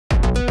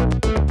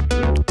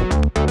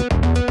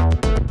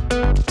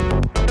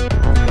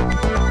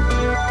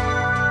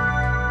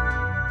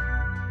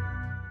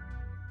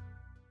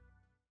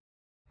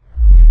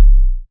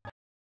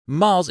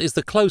Mars is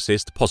the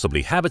closest,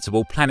 possibly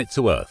habitable planet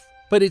to Earth,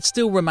 but it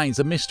still remains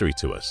a mystery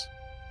to us.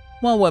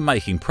 While we're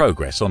making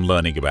progress on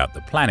learning about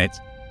the planet,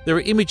 there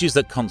are images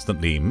that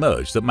constantly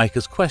emerge that make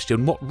us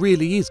question what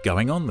really is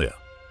going on there.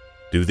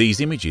 Do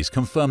these images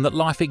confirm that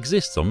life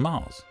exists on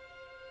Mars?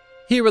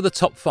 Here are the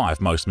top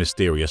 5 most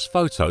mysterious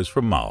photos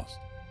from Mars.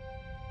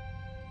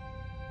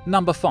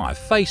 Number 5.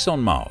 Face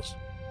on Mars.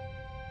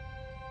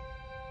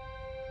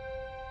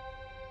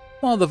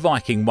 While the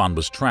Viking 1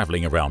 was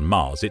travelling around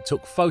Mars, it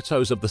took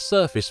photos of the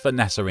surface for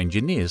NASA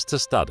engineers to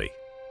study.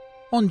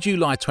 On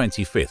July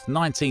 25,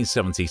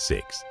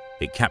 1976,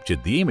 it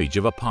captured the image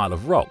of a pile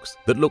of rocks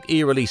that look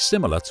eerily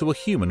similar to a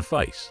human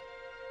face.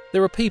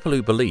 There are people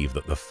who believe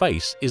that the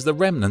face is the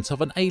remnant of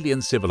an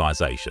alien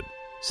civilization,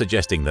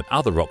 suggesting that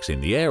other rocks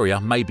in the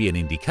area may be an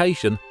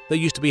indication there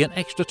used to be an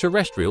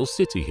extraterrestrial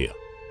city here.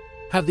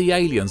 Have the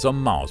aliens on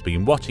Mars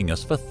been watching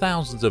us for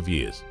thousands of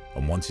years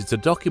and wanted to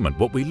document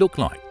what we look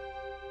like?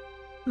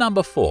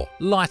 Number 4.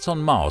 Light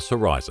on Mars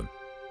horizon.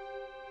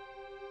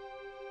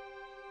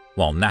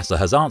 While NASA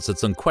has answered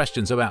some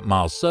questions about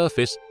Mars'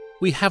 surface,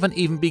 we haven't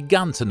even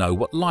begun to know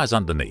what lies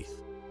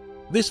underneath.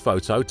 This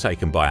photo,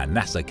 taken by a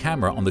NASA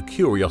camera on the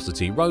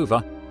Curiosity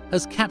rover,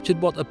 has captured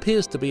what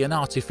appears to be an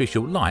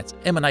artificial light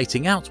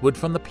emanating outward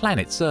from the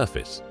planet's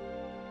surface.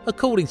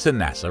 According to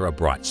NASA, a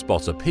bright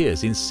spot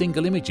appears in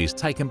single images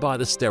taken by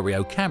the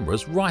stereo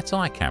camera's right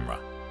eye camera.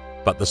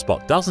 But the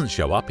spot doesn't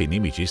show up in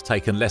images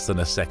taken less than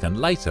a second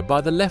later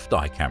by the left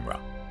eye camera.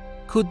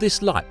 Could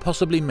this light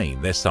possibly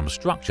mean there's some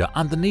structure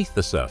underneath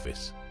the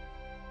surface?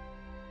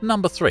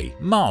 Number 3.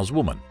 Mars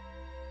woman.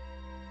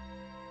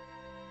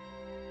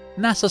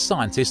 NASA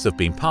scientists have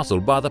been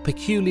puzzled by the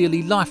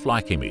peculiarly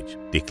lifelike image,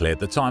 declared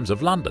the Times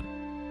of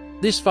London.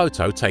 This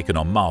photo, taken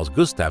on Mars'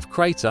 Gustav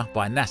crater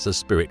by NASA's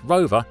Spirit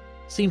rover,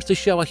 seems to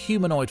show a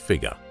humanoid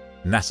figure.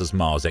 NASA's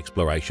Mars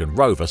exploration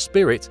rover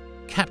Spirit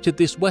captured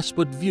this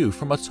westward view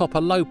from atop a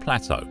low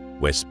plateau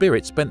where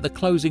Spirit spent the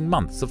closing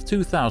months of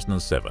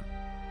 2007.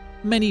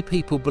 Many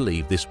people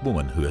believe this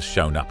woman, who has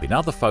shown up in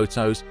other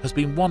photos, has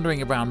been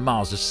wandering around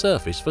Mars'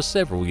 surface for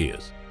several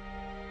years.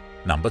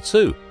 Number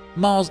 2.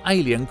 Mars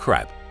alien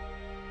crab.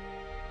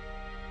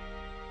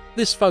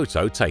 This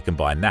photo, taken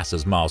by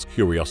NASA's Mars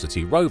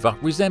Curiosity rover,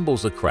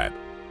 resembles a crab.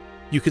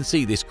 You can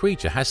see this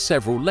creature has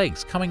several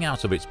legs coming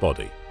out of its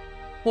body.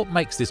 What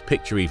makes this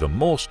picture even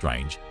more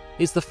strange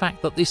is the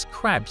fact that this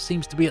crab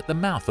seems to be at the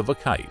mouth of a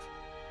cave.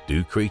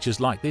 Do creatures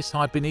like this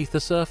hide beneath the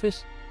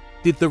surface?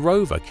 Did the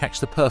rover catch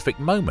the perfect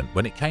moment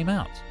when it came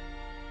out?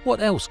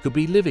 What else could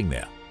be living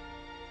there?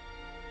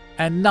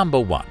 And number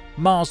 1.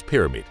 Mars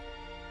pyramid.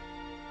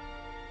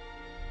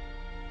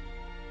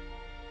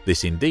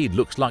 This indeed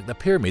looks like the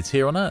pyramids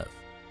here on Earth.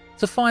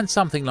 To find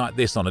something like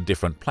this on a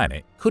different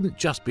planet couldn't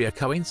just be a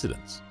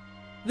coincidence.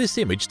 This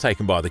image,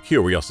 taken by the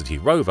Curiosity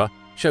rover,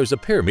 shows a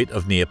pyramid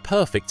of near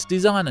perfect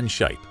design and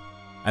shape,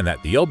 and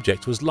that the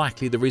object was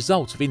likely the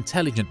result of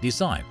intelligent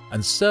design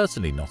and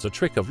certainly not a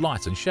trick of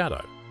light and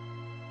shadow.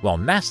 While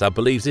NASA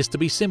believes this to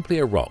be simply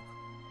a rock,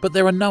 but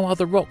there are no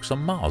other rocks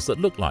on Mars that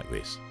look like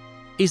this.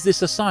 Is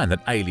this a sign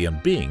that alien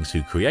beings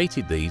who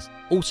created these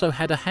also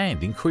had a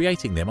hand in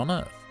creating them on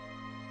Earth?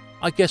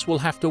 I guess we'll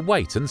have to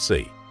wait and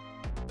see.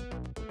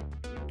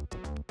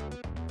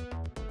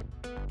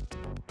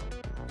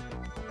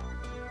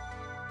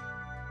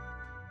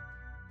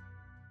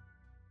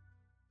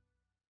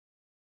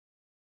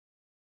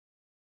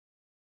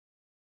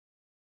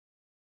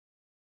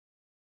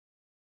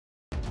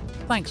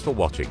 Thanks for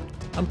watching,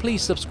 and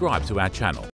please subscribe to our channel.